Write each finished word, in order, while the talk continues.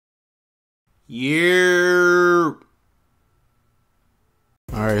Yeah.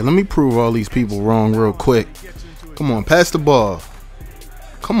 Alright, let me prove all these people wrong real quick. Come on, pass the ball.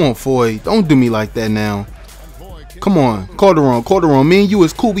 Come on, Foy. Don't do me like that now. Come on, Calderon. Me and you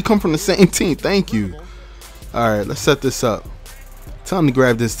is cool. We come from the same team. Thank you. Alright, let's set this up. Time to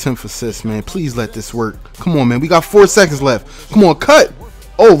grab this 10th assist, man. Please let this work. Come on, man. We got 4 seconds left. Come on, cut.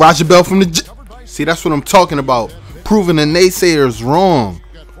 Oh, Roger Bell from the... See, that's what I'm talking about. Proving the naysayers wrong.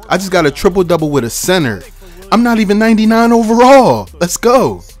 I just got a triple-double with a center. I'm not even 99 overall. Let's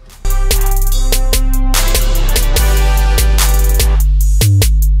go.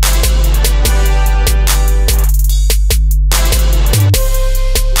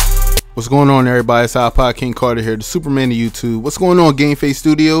 What's going on, everybody? It's IpodKingCarter here, the Superman of YouTube. What's going on,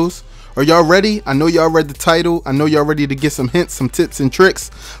 GameFaceStudios? Are y'all ready? I know y'all read the title. I know y'all ready to get some hints, some tips and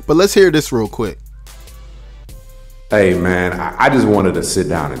tricks, but let's hear this real quick. Hey man, I just wanted to sit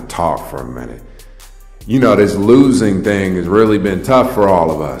down and talk for a minute. You know, this losing thing has really been tough for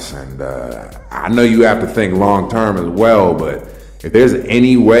all of us, and I know you have to think long term as well, but if there's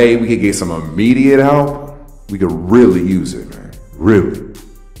any way we could get some immediate help, we could really use it, man. Really.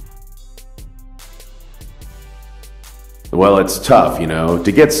 Well, it's tough, you know.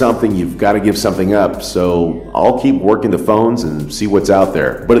 To get something, you've got to give something up. So I'll keep working the phones and see what's out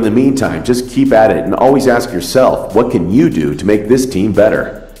there. But in the meantime, just keep at it and always ask yourself, what can you do to make this team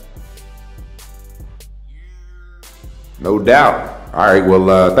better? No doubt. All right,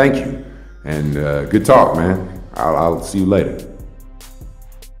 well, thank you. And good talk, man. I'll see you later.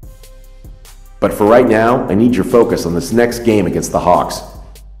 But for right now, I need your focus on this next game against the Hawks.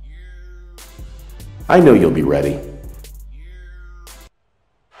 I know you'll be ready.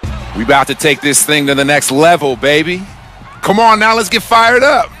 We about to take this thing to the next level, baby. Come on now, let's get fired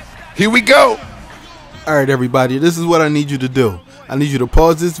up. Here we go. All right, everybody, this is what I need you to do. I need you to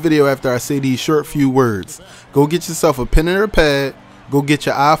pause this video after I say these short few words. Go get yourself a pen or a pad. Go get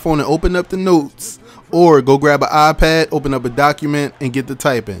your iPhone and open up the notes. Or go grab an iPad, open up a document, and get the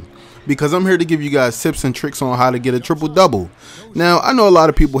typing. Because I'm here to give you guys tips and tricks on how to get a triple-double. Now, I know a lot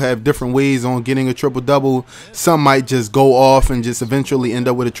of people have different ways on getting a triple-double. Some might just go off and just eventually end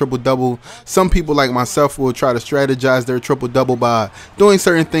up with a triple-double. Some people like myself will try to strategize their triple-double by doing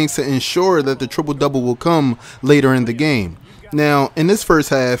certain things to ensure that the triple-double will come later in the game. Now, in this first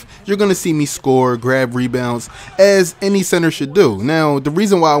half, you're going to see me score, grab rebounds, as any center should do. Now, the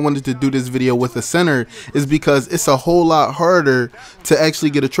reason why I wanted to do this video with a center is because it's a whole lot harder to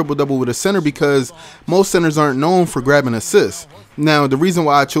actually get a triple-double with a center because most centers aren't known for grabbing assists. Now, the reason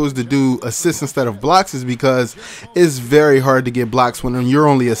why I chose to do assists instead of blocks is because it's very hard to get blocks when you're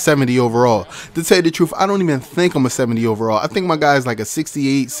only a 70 overall. To tell you the truth, I don't even think I'm a 70 overall. I think my guy is like a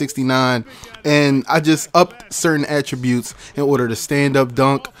 68, 69, and I just upped certain attributes in order to stand up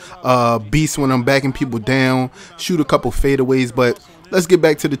dunk, beast when I'm backing people down, shoot a couple fadeaways, but let's get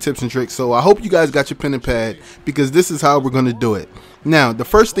back to the tips and tricks. So I hope you guys got your pen and pad because this is how we're going to do it. Now, the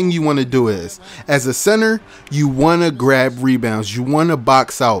first thing you want to do is, as a center, you want to grab rebounds. You want to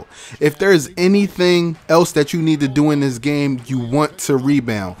box out. If there's anything else that you need to do in this game, you want to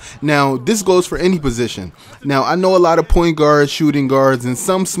rebound. Now, this goes for any position. Now, I know a lot of point guards, shooting guards, and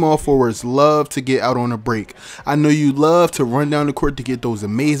some small forwards love to get out on a break. I know you love to run down the court to get those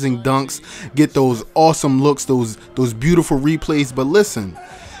amazing dunks, get those awesome looks, those beautiful replays. But listen,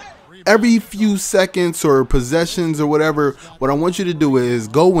 every few seconds or possessions or whatever, what I want you to do is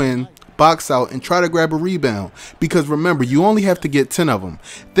go in, box out, and try to grab a rebound. Because remember, you only have to get 10 of them.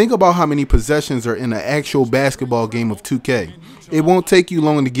 Think about how many possessions are in an actual basketball game of 2K. It won't take you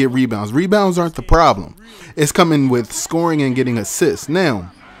long to get rebounds. Rebounds aren't the problem. It's coming with scoring and getting assists.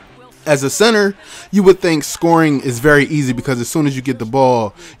 Now, as a center, you would think scoring is very easy because as soon as you get the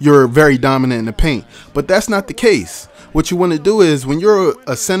ball, you're very dominant in the paint. But that's not the case. What you want to do is, when you're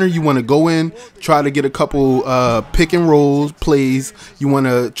a center, you want to go in, try to get a couple pick and roll plays. You want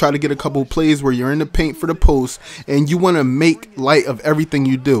to try to get a couple plays where you're in the paint for the post, and you want to make light of everything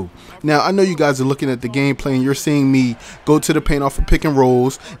you do. Now, I know you guys are looking at the gameplay and you're seeing me go to the paint off of pick and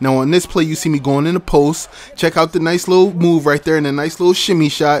rolls. Now, on this play, you see me going in the post. Check out the nice little move right there and a nice little shimmy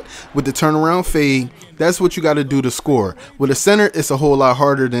shot with the turnaround fade. That's what you got to do to score. With a center, it's a whole lot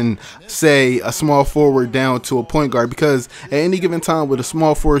harder than, say, a small forward down to a point guard, because at any given time with a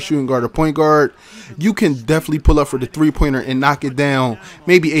small forward, shooting guard, or point guard, you can definitely pull up for the three-pointer and knock it down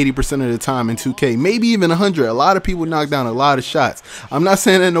maybe 80% of the time in 2K, maybe even 100. A lot of people knock down a lot of shots. I'm not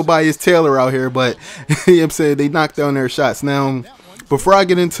saying that nobody is Taylor out here, but you know what I'm saying, they knock down their shots. Now, before I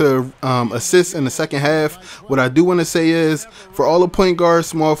get into assists in the second half, what I do want to say is, for all the point guards,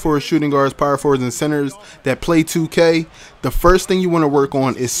 small forwards, shooting guards, power forwards, and centers that play 2K, the first thing you want to work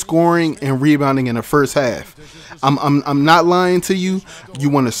on is scoring and rebounding in the first half. I'm not lying to you. You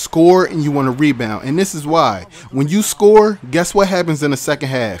want to score and you want to rebound, and this is why. When you score, guess what happens in the second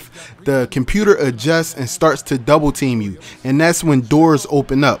half? The computer adjusts and starts to double team you, and that's when doors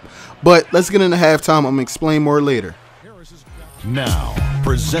open up. But let's get into halftime. I'm gonna explain more later. Now,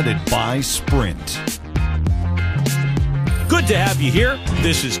 presented by Sprint. Good to have you here.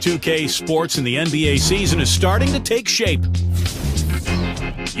 This is 2K Sports, and the NBA season is starting to take shape.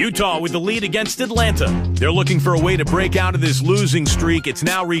 Utah with the lead against Atlanta. They're looking for a way to break out of this losing streak. It's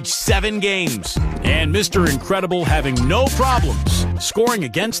now reached 7 games. And Mr. Incredible having no problems scoring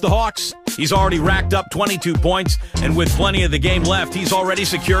against the Hawks. He's already racked up 22 points, and with plenty of the game left, he's already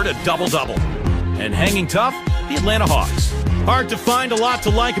secured a double-double. And hanging tough, the Atlanta Hawks. Hard to find a lot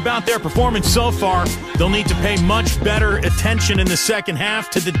to like about their performance so far. They'll need to pay much better attention in the second half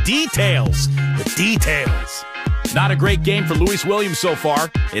to the details. The details. Not a great game for Louis Williams so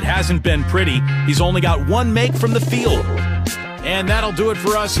far. It hasn't been pretty. He's only got 1 make from the field. And that'll do it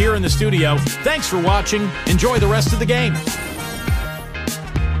for us here in the studio. Thanks for watching. Enjoy the rest of the game.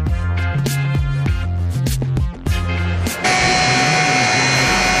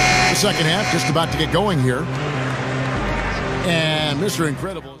 The second half just about to get going here. And Mr.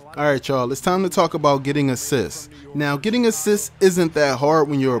 Incredible. All right, y'all, it's time to talk about getting assists. Now, getting assists isn't that hard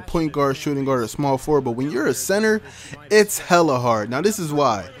when you're a point guard, shooting guard, or small forward, but when you're a center, it's hella hard. Now, this is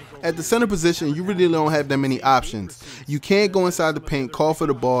why. At the center position, you really don't have that many options. You can't go inside the paint, call for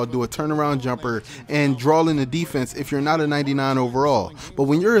the ball, do a turnaround jumper, and draw in the defense if you're not a 99 overall. But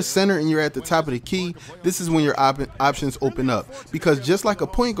when you're a center and you're at the top of the key, this is when your options open up. Because just like a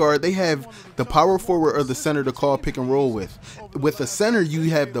point guard, they have the power forward or the center to call pick and roll with. With a center,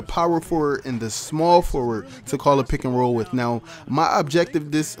 you have the power forward and the small forward to call a pick and roll with. Now, my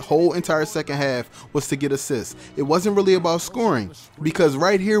objective this whole entire second half was to get assists. It wasn't really about scoring, because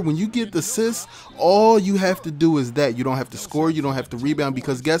right here, when you get the assists, all you have to do is that. You don't have to score, you don't have to rebound,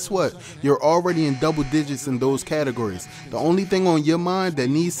 because guess what? You're already in double digits in those categories. The only thing on your mind that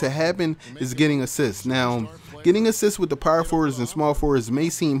needs to happen is getting assists. Now, getting assists with the power forwards and small forwards may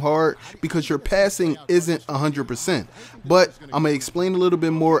seem hard because your passing isn't 100%. But I'm going to explain a little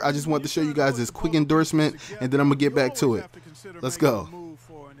bit more. I just want to show you guys this quick endorsement, and then I'm going to get back to it. Let's go.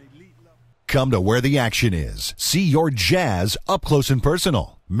 Come to where the action is. See your Jazz up close and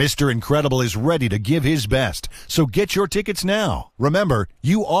personal. Mr. Incredible is ready to give his best, so get your tickets now. Remember,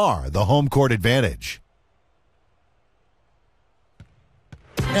 you are the home court advantage.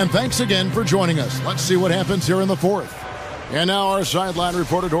 And thanks again for joining us. Let's see what happens here in the fourth. And now our sideline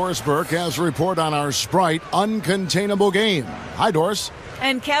reporter Doris Burke has a report on our Sprite uncontainable game. Hi, Doris.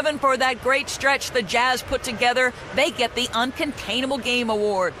 And Kevin, for that great stretch the Jazz put together, they get the Uncontainable Game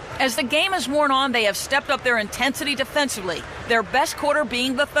Award. As the game has worn on, they have stepped up their intensity defensively, their best quarter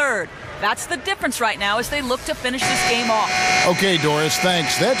being the third. That's the difference right now as they look to finish this game off. Okay, Doris,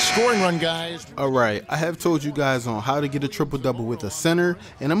 thanks. That's scoring run, guys. All right, I have told you guys on how to get a triple-double with a center,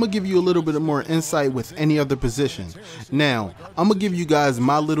 and I'm going to give you a little bit more insight with any other position. Now, I'm going to give you guys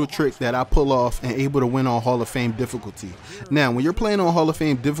my little trick that I pull off and able to win on Hall of Fame difficulty. Now, when you're playing on Hall of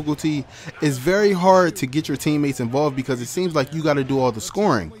Fame difficulty, it's very hard to get your teammates involved because it seems like you got to do all the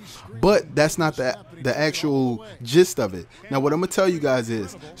scoring. But that's not the actual gist of it. Now, what I'm going to tell you guys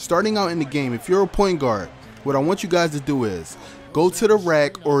is, starting out in the game, if you're a point guard, what I want you guys to do is go to the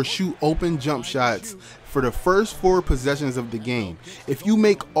rack or shoot open jump shots for the first 4 possessions of the game. If you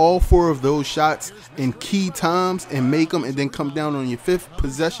make all 4 of those shots in key times and make them and then come down on your 5th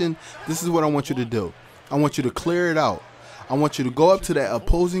possession, this is what I want you to do. I want you to clear it out. I want you to go up to that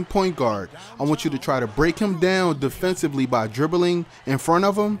opposing point guard. I want you to try to break him down defensively by dribbling in front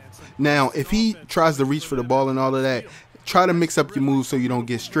of him. Now, if he tries to reach for the ball and all of that, try to mix up your moves so you don't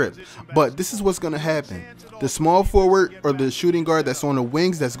get stripped. But this is what's going to happen. The small forward or the shooting guard that's on the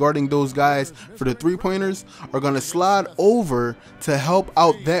wings that's guarding those guys for the three-pointers are going to slide over to help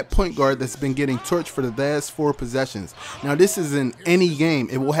out that point guard that's been getting torched for the last 4 possessions. Now, this is in any game.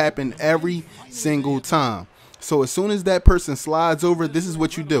 It will happen every single time. So as soon as that person slides over, this is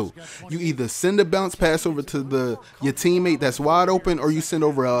what you do. You either send a bounce pass over to your teammate that's wide open, or you send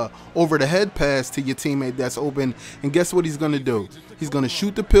over a over-the-head pass to your teammate that's open. And guess what he's going to do? He's going to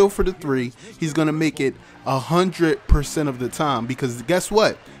shoot the pill for the 3. He's going to make it 100% of the time because guess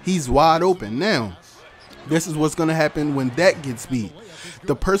what? He's wide open. Now, This is what's going to happen when that gets beat.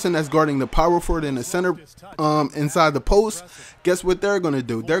 The person that's guarding the power forward in the center inside the post, guess what they're going to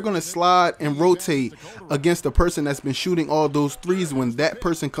do? They're going to slide and rotate against the person that's been shooting all those threes when that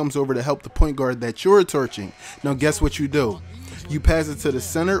person comes over to help the point guard that you're torching. Now, guess what you do? You pass it to the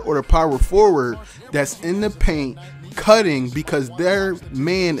center or the power forward that's in the paint cutting because their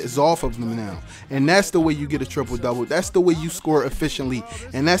man is off of them now. And that's the way you get a triple-double. That's the way you score efficiently.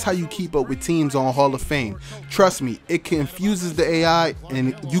 And that's how you keep up with teams on Hall of Fame. Trust me, it confuses the AI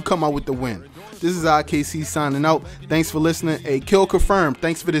and you come out with the win. This is IKC signing out. Thanks for listening. Hey, Kill Confirmed.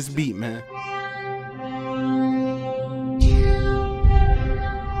 Thanks for this beat, man.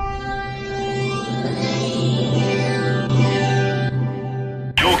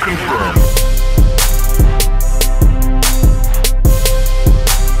 Kill Confirmed.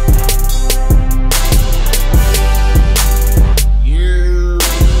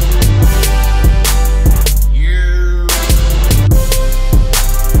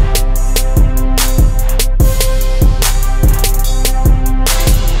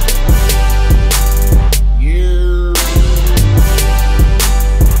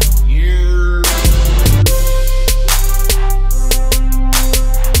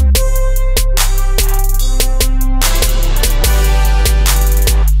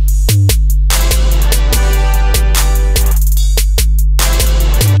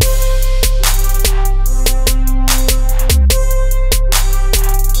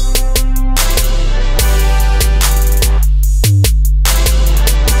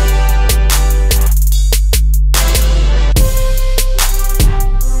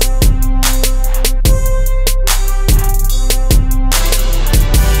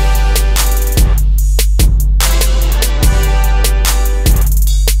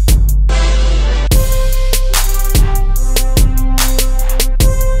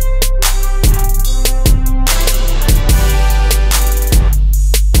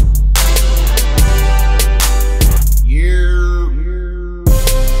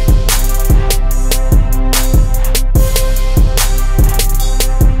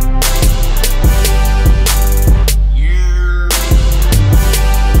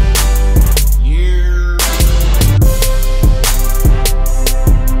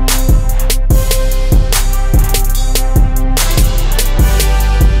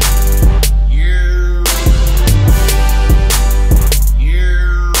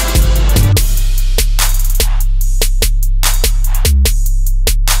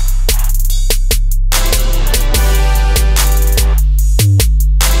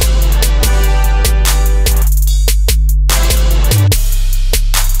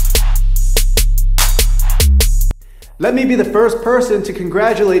 Let me be the first person to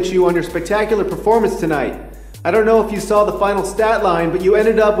congratulate you on your spectacular performance tonight. I don't know if you saw the final stat line, but you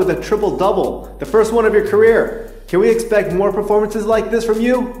ended up with a triple-double, the first one of your career. Can we expect more performances like this from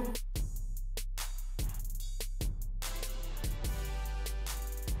you?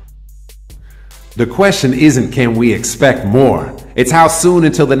 The question isn't can we expect more, it's how soon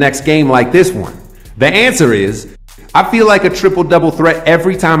until the next game like this one. The answer is, I feel like a triple-double threat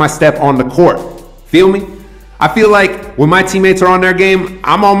every time I step on the court. Feel me? I feel like when my teammates are on their game,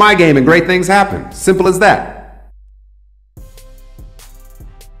 I'm on my game and great things happen. Simple as that.